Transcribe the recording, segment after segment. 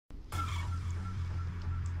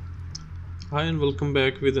Hi and welcome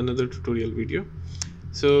back with another tutorial video.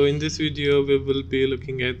 So in this video we will be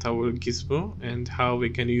looking at our Gizmo and how we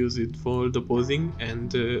can use it for the posing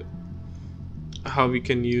and how we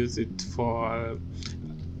can use it for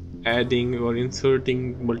adding or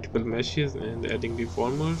inserting multiple meshes and adding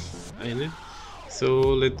deformers in it. So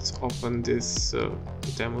let's open this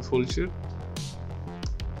demo folder.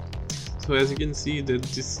 So as you can see that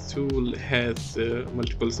this tool has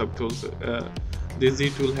multiple subtools. This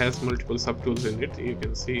Z tool has multiple subtools in it. You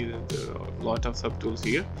can see that there are a lot of subtools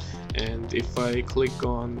here, and if I click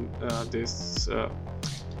on this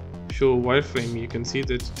show wireframe, you can see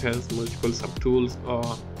that it has multiple subtools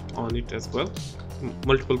on it as well,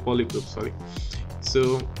 multiple polygroups, sorry.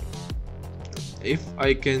 So if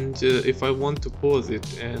I want to pose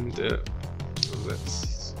it, and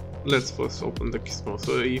let's first open the Gizmo.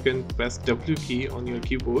 So you can press W key on your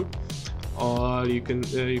keyboard, or you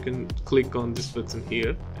can click on this button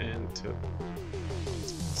here, and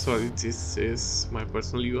sorry, this is my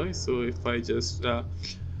personal UI. So if I just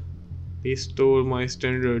restore my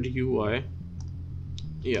standard UI,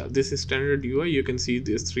 yeah, this is standard UI. You can see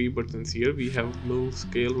these three buttons here. We have move,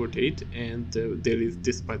 scale, rotate, and there is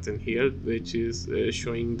this button here which is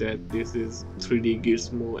showing that this is 3D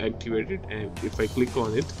Gizmo activated, and if I click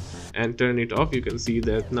on it and turn it off, you can see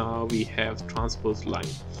that now we have transpose line.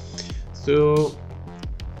 So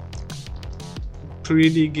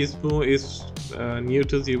 3D Gizmo is new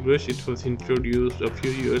to Zbrush. It was introduced a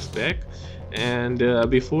few years back, and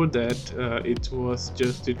before that it was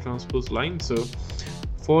just the transpose line. So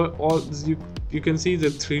for all you can see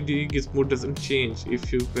that 3D Gizmo doesn't change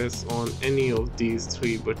if you press on any of these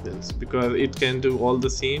three buttons, because it can do all the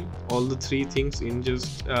three things in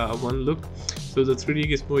just one look. So the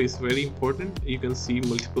 3D Gizmo is very important. You can see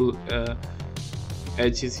multiple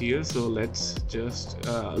edges here. So let's just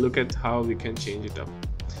look at how we can change it up.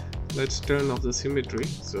 Let's turn off the symmetry.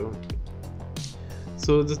 So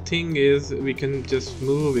the thing is, we can just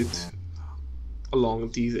move it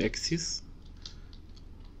along these axes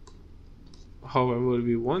however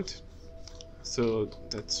we want. So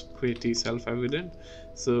that's pretty self-evident.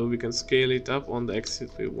 So we can scale it up on the axis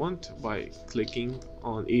we want by clicking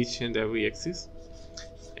on each and every axis.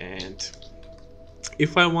 And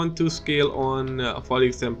if I want to scale on for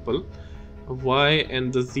example Y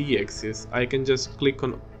and the Z axis, I can just click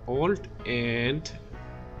on Alt and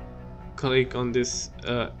click on this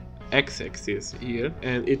X axis here,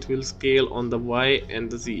 and it will scale on the Y and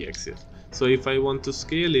the Z axis. So if I want to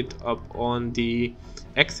scale it up on the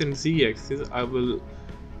X and Z axis, I will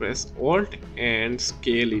press Alt and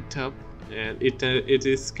scale it up, and it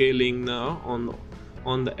is scaling now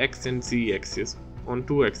on the X and Z axis, on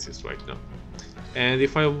two axes right now. And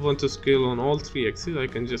if I want to scale on all three axes, I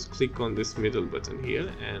can just click on this middle button here,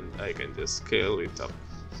 and I can just scale it up.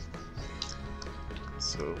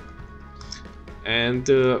 So, and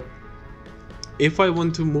if I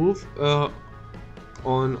want to move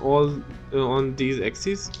on these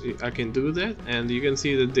axes, I can do that, and you can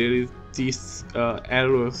see that there is these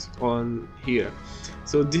arrows on here.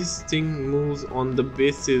 So this thing moves on the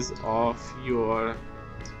basis of your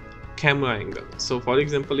camera angle. So for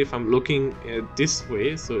example, if I'm looking at this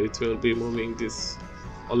way, so it will be moving this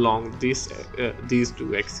along these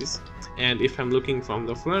two axes, and if I'm looking from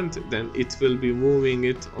the front, then it will be moving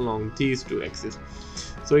it along these two axes.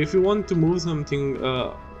 So if you want to move something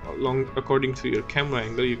along according to your camera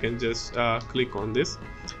angle, you can just click on this,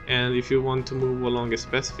 and if you want to move along a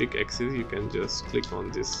specific axis, you can just click on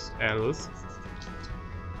these arrows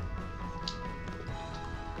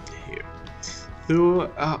here.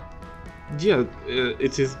 So yeah,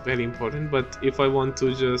 it is very important. But if I want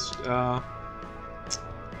to just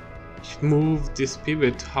move this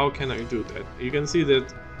pivot, how can I do that? You can see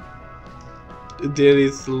that there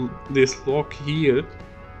is this lock here,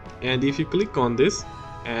 and if you click on this,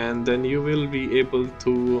 and then you will be able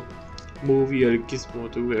to move your Gizmo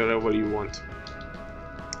to wherever you want.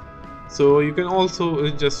 So you can also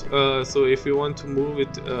just so if you want to move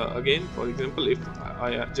it again, for example, if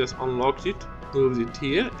I just unlocked it, moved it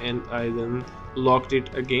here, and I then locked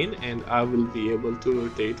it again, and I will be able to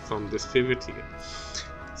rotate from this pivot here.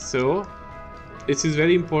 So it is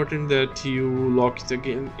very important that you lock it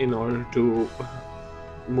again in order to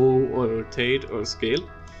move or rotate or scale.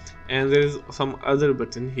 And there is some other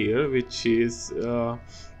button here which is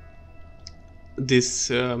this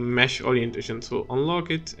mesh orientation. So unlock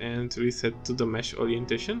it and reset to the mesh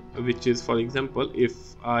orientation, which is, for example, if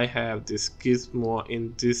I have this Gizmo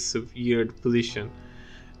in this weird position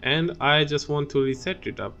and I just want to reset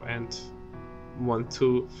it up and want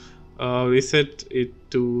to reset it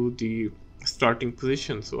to the starting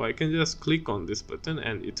position. So I can just click on this button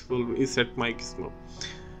and it will reset my Gizmo.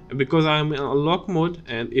 Because I'm in unlock mode,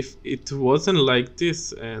 and if it wasn't like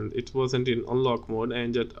this and it wasn't in unlock mode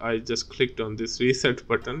and I just clicked on this reset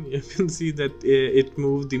button, you can see that it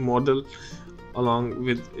moved the model along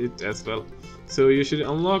with it as well. So you should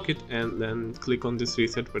unlock it and then click on this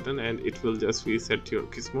reset button and it will just reset your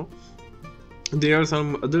Gizmo. There are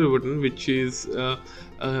some other button which is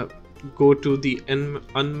go to the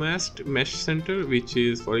unmasked mesh center, which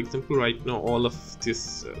is, for example, right now all of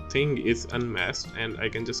this thing is unmasked, and I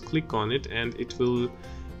can just click on it and it will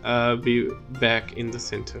be back in the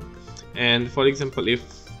center. And for example,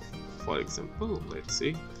 let's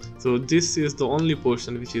see, so this is the only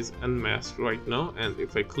portion which is unmasked right now, and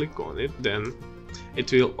if I click on it, then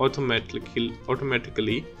it will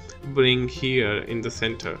automatically bring here in the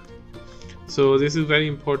center. So this is very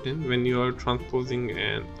important when you are transposing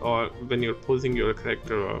or when you're posing your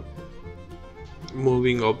character or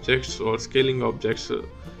moving objects or scaling objects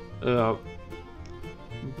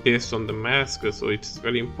based on the mask. So it's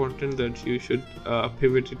very important that you should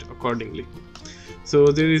pivot it accordingly. So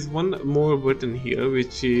there is one more button here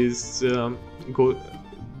which is go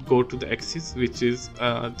to the axis, which is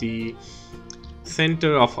the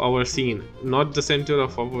center of our scene, not the center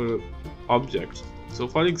of our object. So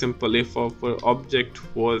for example, if our object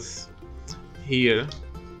was here,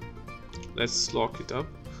 let's lock it up.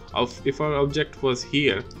 If our object was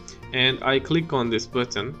here and I click on this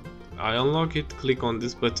button, I unlock it, click on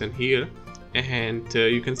this button here, and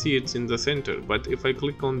you can see it's in the center. But if I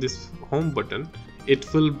click on this home button,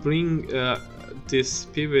 it will bring this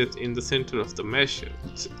pivot in the center of the mesh,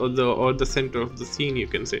 or the center of the scene, you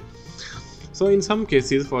can say. So in some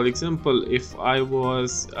cases, for example, if I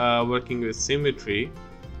was working with symmetry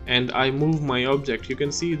and I move my object, you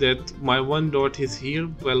can see that my one dot is here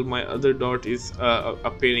while my other dot is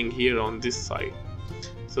appearing here on this side.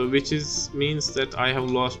 So which means that I have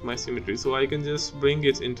lost my symmetry. So I can just bring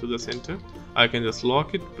it into the center. I can just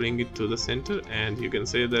lock it, bring it to the center, and you can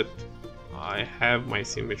say that I have my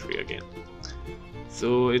symmetry again.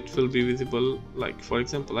 So it will be visible. Like for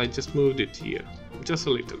example, I just moved it here just a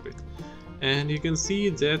little bit, and you can see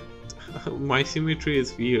that my symmetry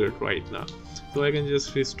is weird right now. So I can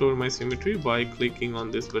just restore my symmetry by clicking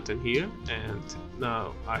on this button here, and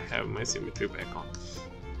now I have my symmetry back on.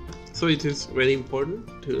 So it is very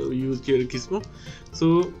important to use your Gizmo.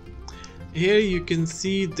 So here you can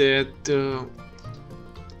see that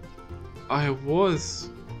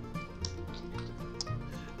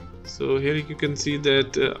so here you can see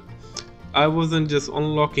that I wasn't just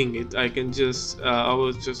unlocking it. I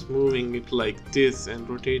was just moving it like this and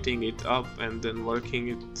rotating it up and then working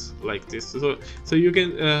it like this. So you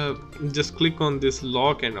can just click on this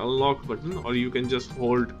lock and unlock button, or you can just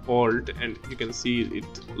hold Alt and you can see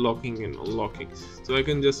it locking and unlocking. So I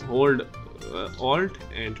can just hold Alt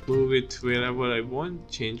and move it wherever I want,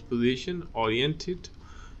 change position, orient it,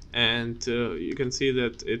 and you can see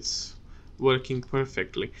that it's working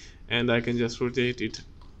perfectly, and I can just rotate it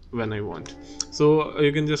when I want. So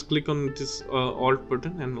you can just click on this Alt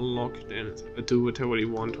button and unlock it and do whatever you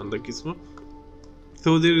want on the Gizmo.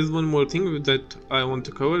 So there is one more thing that I want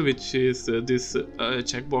to cover, which is this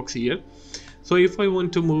checkbox here. So if I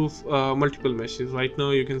want to move multiple meshes, right now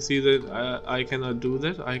you can see that I cannot do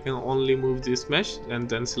that. I can only move this mesh and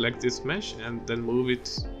then select this mesh and then move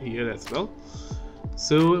it here as well.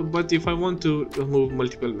 So but if I want to move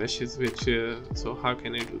multiple meshes, so how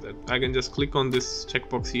can I do that? I can just click on this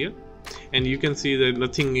checkbox here, and you can see that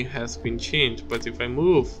nothing has been changed. But if I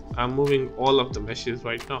move, I'm moving all of the meshes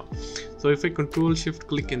right now. So if I Control Shift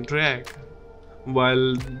click and drag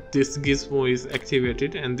while this Gizmo is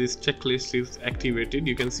activated and this checklist is activated,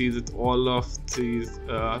 you can see that all of these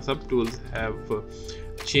subtools have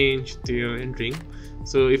changed their rendering.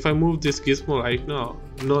 So if I move this Gizmo right now,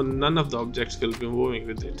 none of the objects will be moving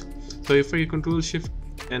with it. So if I Control Shift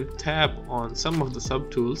and tap on some of the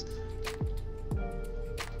subtools,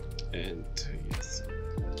 and yes,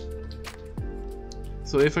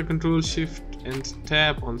 so if I Control Shift and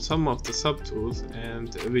tap on some of the subtools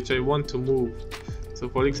and which I want to move, so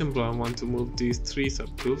for example, I want to move these three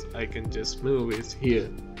subtools, I can just move it here,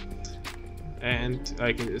 and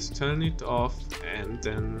I can just turn it off, and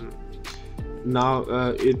then now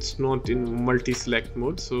it's not in multi-select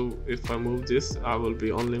mode. So if I move this, I will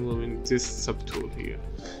be only moving this subtool here.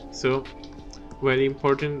 So very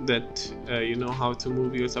important that you know how to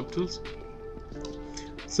move your subtools.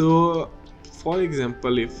 So for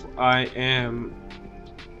example, if I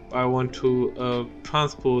want to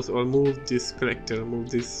transpose or move this character,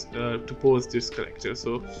 to pose this character,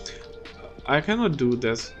 so I cannot do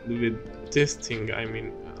this with this thing. I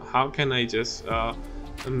mean, how can I just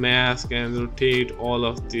mask and rotate all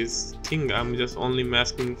of this thing? I'm just only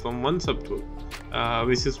masking from one subtool,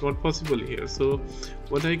 which is not possible here. So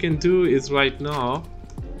what I can do is right now,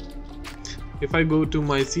 if I go to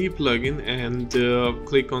my Z plugin and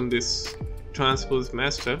click on this Transpose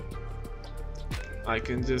master, I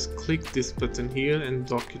can just click this button here and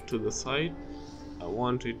dock it to the side. I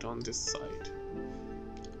want it on this side.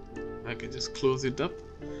 I can just close it up,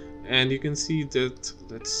 and you can see that,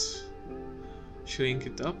 let's shrink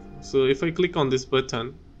it up. So if I click on this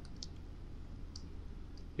button,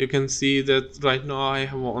 you can see that right now I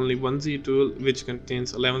have only one Z tool which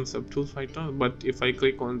contains 11 subtools right now. But if I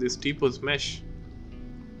click on this Transpose mesh,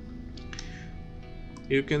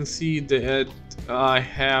 you can see that I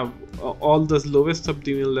have all the lowest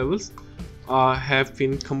subdivision levels have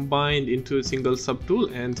been combined into a single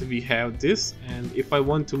subtool, and we have this. And if I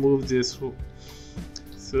want to move this,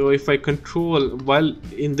 so if I control while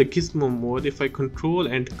in the Gizmo mode, if I control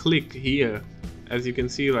and click here, as you can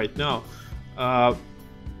see right now,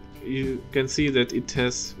 you can see that it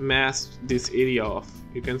has masked this area off.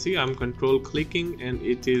 You can see I'm control clicking and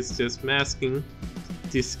it is just masking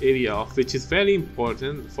this area off, which is very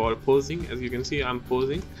important for posing. As you can see, I'm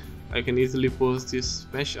posing. I can easily pose this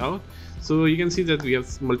mesh out. So you can see that we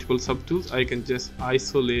have multiple subtools. I can just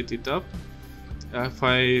isolate it up. If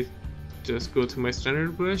I just go to my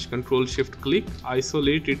standard brush, control shift click,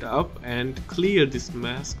 isolate it up and clear this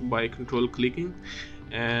mask by control clicking,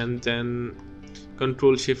 and then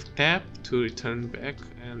control shift tap to return back.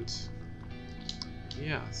 And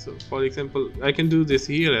yeah, so for example, I can do this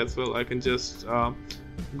here as well. I can just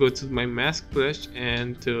go to my mask brush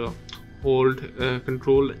and hold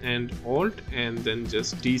control and alt and then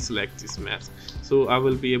just deselect this mask. So I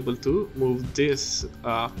will be able to move this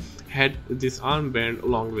head, this armband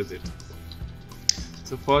along with it.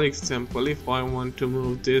 So for example, if I want to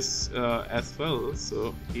move this as well,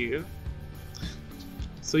 so here,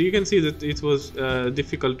 so you can see that it was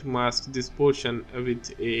difficult to mask this portion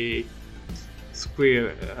with a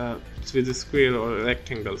square, or a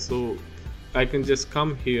rectangle. So I can just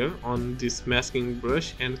come here on this masking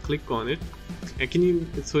brush and click on it,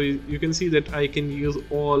 and so you can see that I can use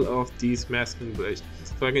all of these masking brushes.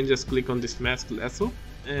 So I can just click on this mask lasso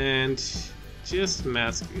and just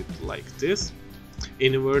mask it like this,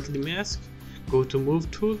 invert the mask, go to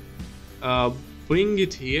move tool, bring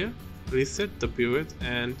it here, reset the pivot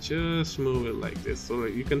and just move it like this. So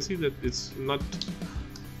you can see that it's not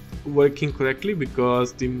working correctly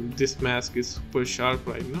because this mask is super sharp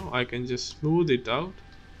right now. I can just smooth it out,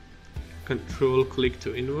 control click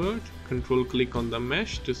to invert, control click on the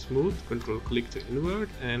mesh to smooth, control click to invert,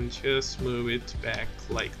 and just move it back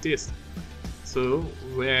like this. So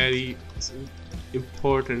very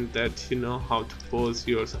important that you know how to pose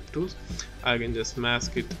your subtools. I can just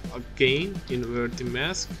mask it again, invert the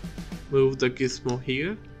mask, move the gizmo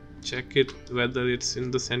here, check it whether it's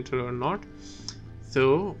in the center or not.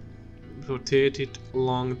 So rotate it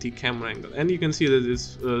along the camera angle, and you can see that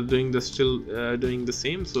it's doing the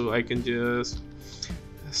same. So I can just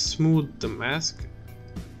smooth the mask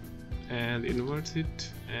and invert it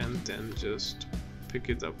and then just pick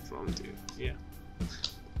it up from there. Yeah,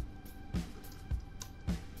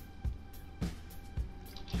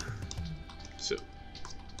 so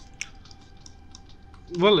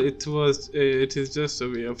well, it is just a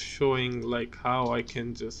way of showing like how I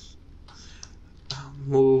can just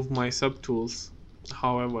move my subtools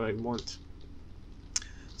however I want.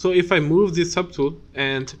 So if I move this subtool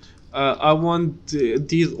and I want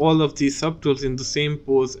all of these subtools in the same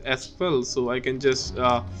pose as well, so I can just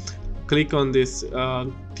click on this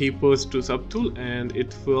T-pose to subtool and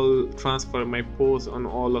it will transfer my pose on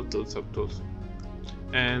all of those subtools.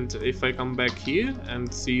 And if I come back here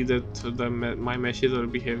and see that my meshes are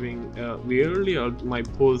behaving weirdly or my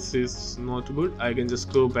pose is not good, I can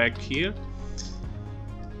just go back here,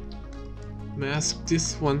 mask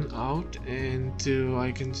this one out, and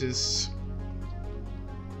I can just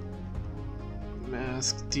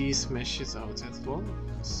mask these meshes out as well.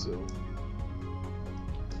 So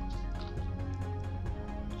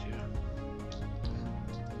yeah,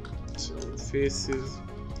 so faces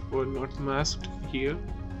were not masked here,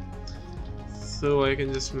 so I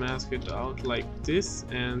can just mask it out like this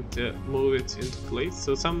and move it into place.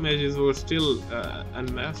 So some meshes were still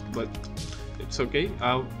unmasked, but it's okay.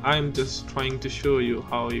 I'm just trying to show you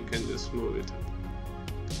how you can just move it.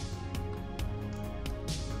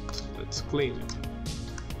 Let's clean it.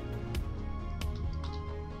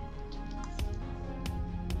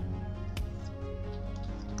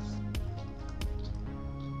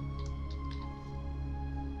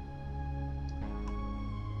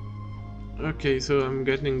 Okay, so I'm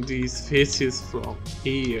getting these faces from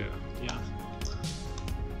here. Yeah.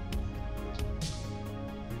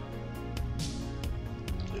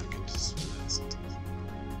 I can just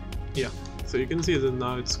yeah, so you can see that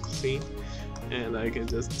now it's clean, and I can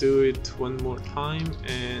just do it one more time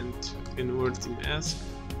and invert the mask,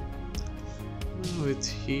 move it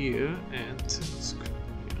here, and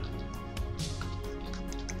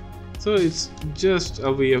so it's just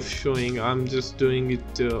a way of showing. I'm just doing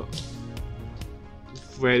it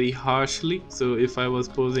very harshly. So if I was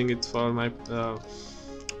posing it for my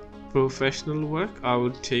professional work, I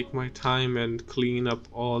would take my time and clean up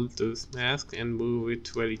all those masks and move it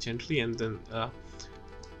very gently, and then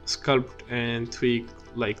sculpt and tweak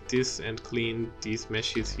like this and clean these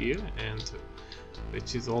meshes here, and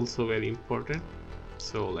which is also very important.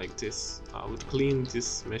 So like this, I would clean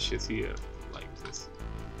these meshes here like this.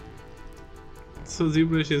 So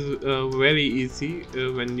Zbrush is very easy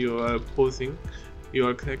when you are posing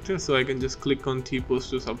your character. So I can just click on T-pose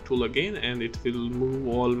to subtool again, and it will move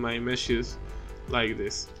all my meshes like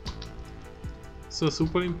this. So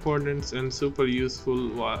super important and super useful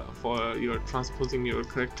for your transposing your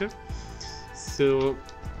character. So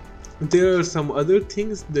there are some other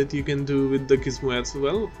things that you can do with the Gizmo as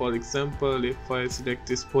well. For example, if I select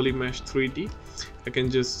this Polymesh 3D, I can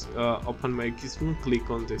just open my Gizmo, click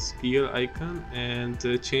on this gear icon, and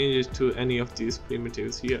change it to any of these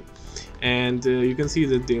primitives here. And you can see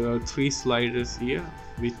that there are 3 sliders here,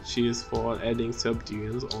 which is for adding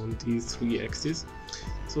subdivisions on these 3 axes.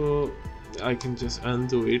 So I can just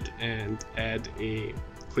undo it and add a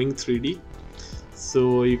ring 3D.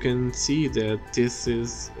 So you can see that this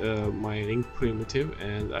is my ring primitive,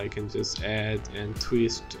 and I can just add and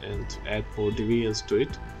twist and add more divisions to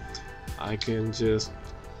it. I can just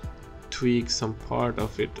tweak some part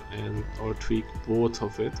of it and or tweak both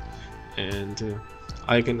of it, and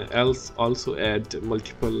I can also add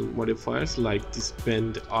multiple modifiers like this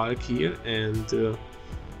bend arc here, and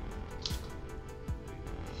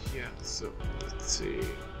yeah, so let's see.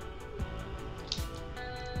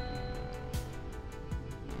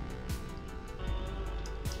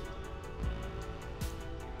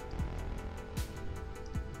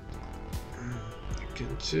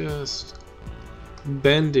 Can just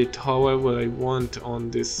bend it however I want on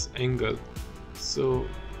this angle. So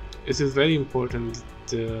it is very important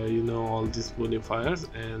you know all these modifiers,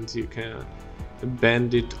 and you can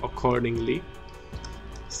bend it accordingly.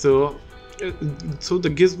 So the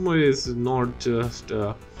Gizmo is not just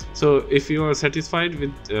so if you are satisfied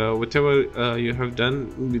with whatever you have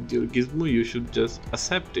done with your Gizmo, you should just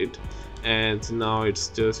accept it, and now it's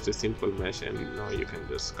just a simple mesh, and now you can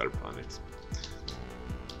just sculpt on it.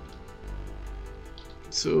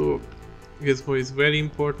 So Gizmo is very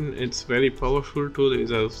important. It's very powerful tool.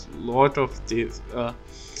 There's a lot of these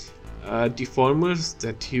deformers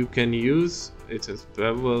that you can use. It has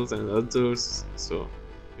bevels and others, so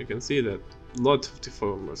you can see that lots of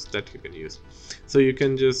deformers that you can use. So you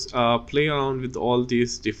can just play around with all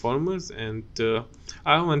these deformers, and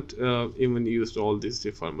I haven't even used all these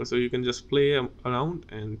deformers, so you can just play around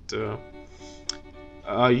and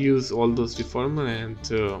use all those deformers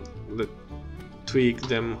and tweak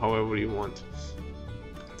them however you want.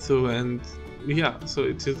 So, and yeah, so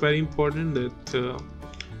it is very important that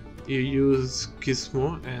you use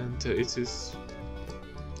Gizmo, and it is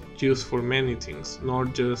used for many things,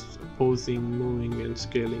 not just posing, moving and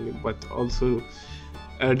scaling, but also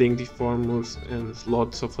adding deformers and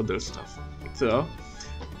lots of other stuff. So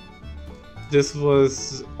this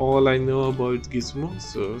was all I know about Gizmo,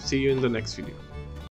 so see you in the next video.